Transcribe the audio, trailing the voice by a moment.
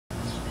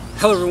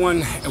Hello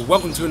everyone, and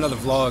welcome to another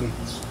vlog.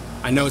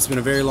 I know it's been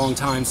a very long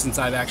time since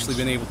I've actually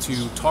been able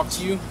to talk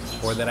to you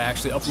or that I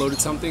actually uploaded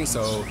something,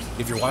 so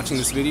if you're watching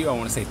this video, I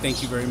want to say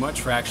thank you very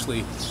much for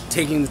actually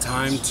taking the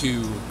time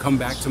to come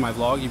back to my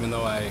vlog, even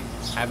though I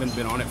haven't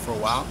been on it for a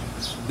while.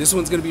 This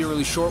one's going to be a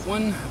really short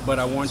one, but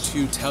I want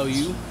to tell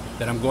you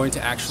that I'm going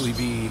to actually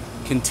be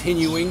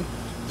continuing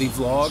the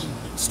vlog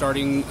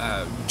starting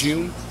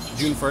June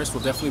 1st.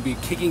 We'll definitely be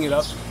kicking it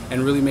up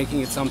and really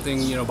making it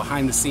something, you know,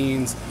 behind the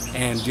scenes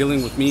and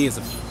dealing with me as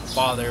a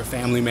father,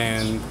 family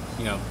man,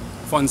 you know,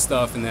 fun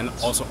stuff, and then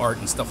also art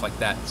and stuff like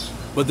that.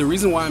 But the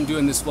reason why I'm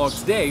doing this vlog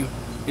today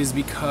is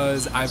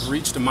because I've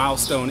reached a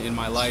milestone in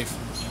my life,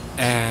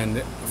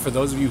 and for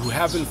those of you who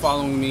have been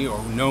following me or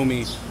who know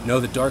me, know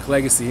that Dark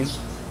Legacy,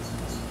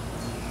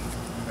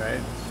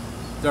 right?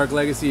 Dark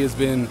Legacy has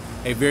been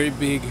a very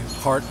big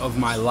part of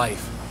my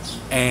life,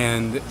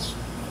 and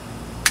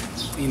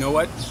you know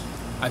what?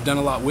 I've done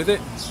a lot with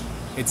it.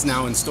 It's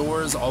now in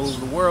stores all over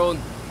the world,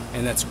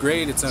 and that's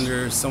great. It's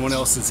under someone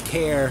else's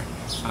care.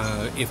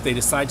 If they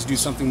decide to do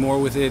something more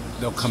with it,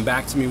 they'll come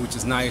back to me, which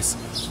is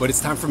nice, but it's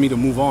time for me to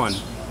move on.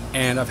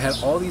 And I've had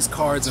all these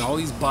cards and all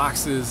these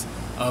boxes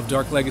of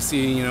Dark Legacy,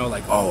 you know,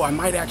 like, oh, I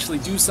might actually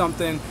do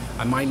something,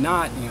 I might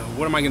not, you know,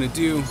 what am I gonna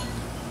do?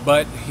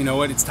 But you know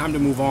what, it's time to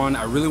move on.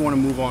 I really want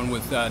to move on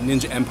with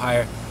Ninja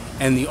Empire,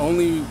 and the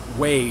only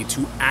way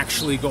to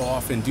actually go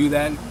off and do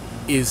that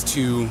is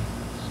to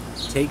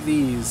take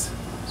these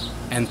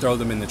and throw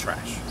them in the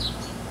trash.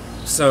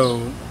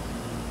 So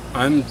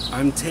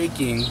I'm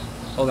taking,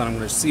 hold on, I'm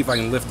gonna see if I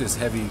can lift this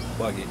heavy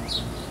bucket.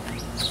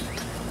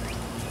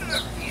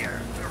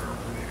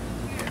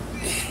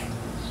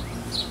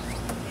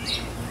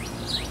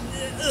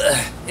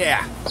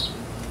 Yeah.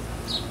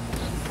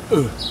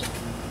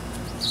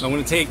 So I'm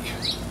gonna take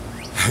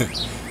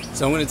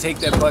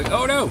that bucket.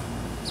 Oh no!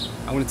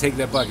 I'm gonna take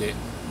that bucket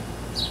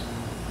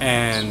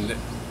and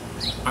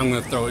I'm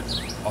gonna throw it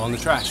all in the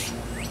trash.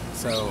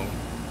 So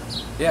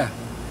yeah.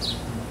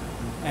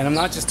 And I'm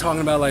not just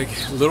talking about like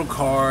little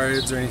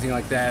cards or anything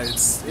like that.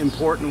 It's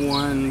important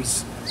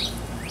ones,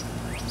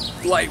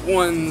 light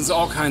ones,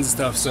 all kinds of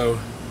stuff. So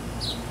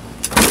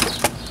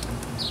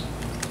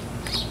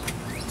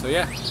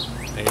yeah,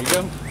 there you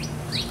go.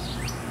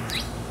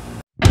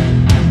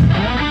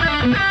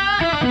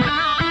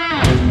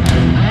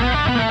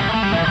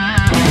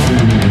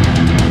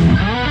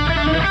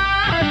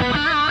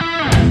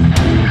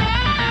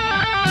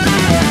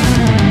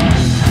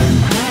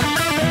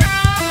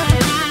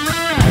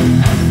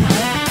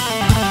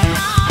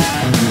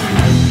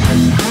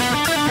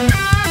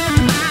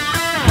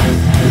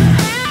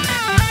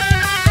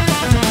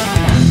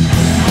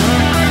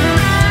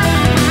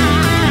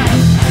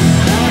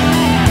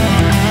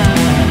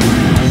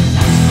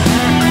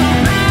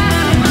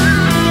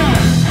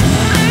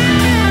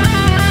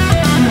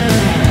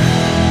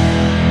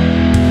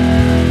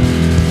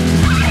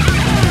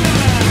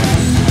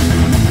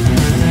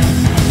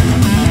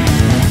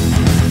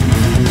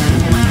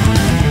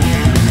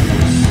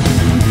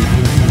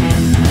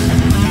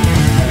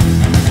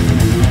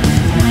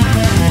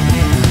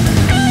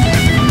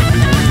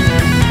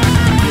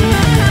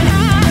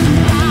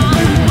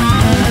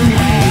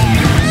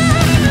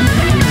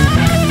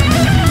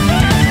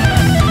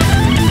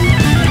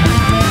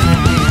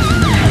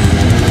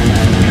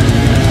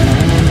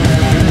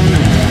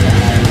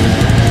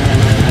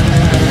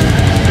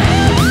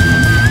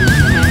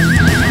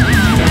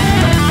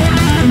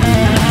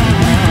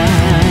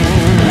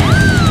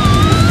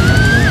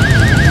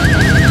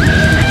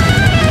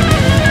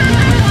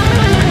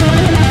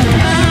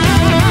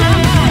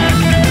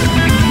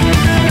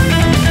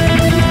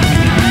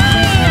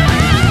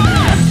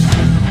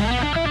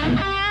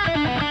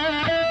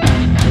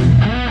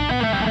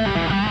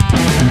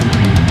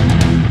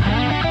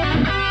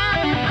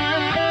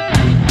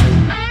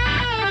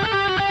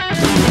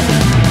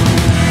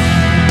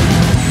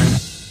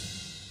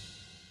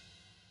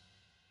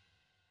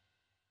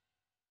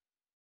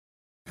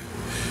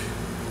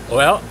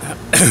 Well,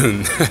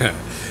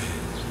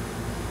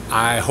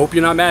 I hope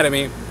you're not mad at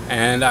me,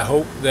 and I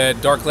hope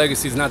that Dark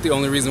Legacy is not the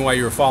only reason why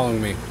you were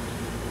following me.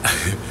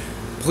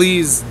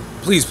 Please,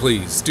 please,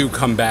 please do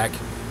come back.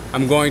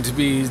 I'm going to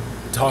be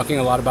talking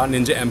a lot about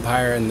Ninja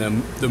Empire and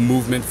the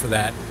movement for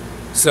that.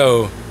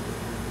 So,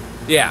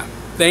 yeah,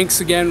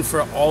 thanks again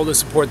for all the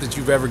support that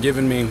you've ever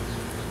given me,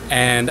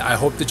 and I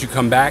hope that you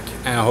come back,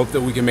 and I hope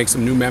that we can make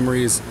some new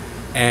memories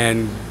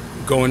and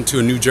go into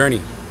a new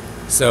journey.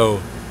 So,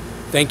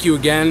 thank you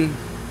again.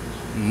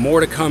 More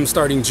to come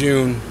starting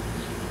June.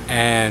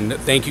 And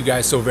thank you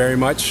guys so very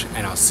much.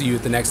 And I'll see you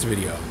at the next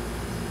video.